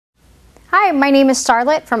Hi, my name is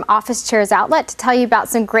Charlotte from Office Chairs Outlet to tell you about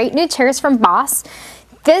some great new chairs from Boss.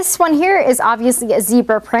 This one here is obviously a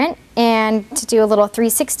zebra print, and to do a little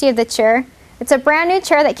 360 of the chair, it's a brand new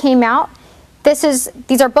chair that came out.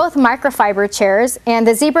 These are both microfiber chairs, and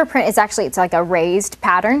the zebra print is actually, it's like a raised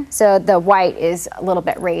pattern, so the white is a little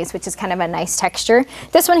bit raised, which is kind of a nice texture.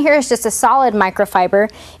 This one here is just a solid microfiber.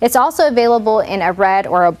 It's also available in a red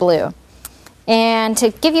or a blue. And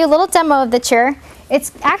to give you a little demo of the chair,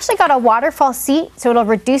 it's actually got a waterfall seat, so it'll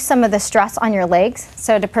reduce some of the stress on your legs.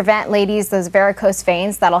 So to prevent, ladies, those varicose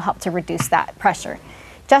veins, that'll help to reduce that pressure.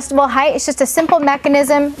 Adjustable height, it's just a simple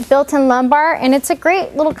mechanism, built-in lumbar, and it's a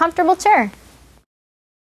great little comfortable chair.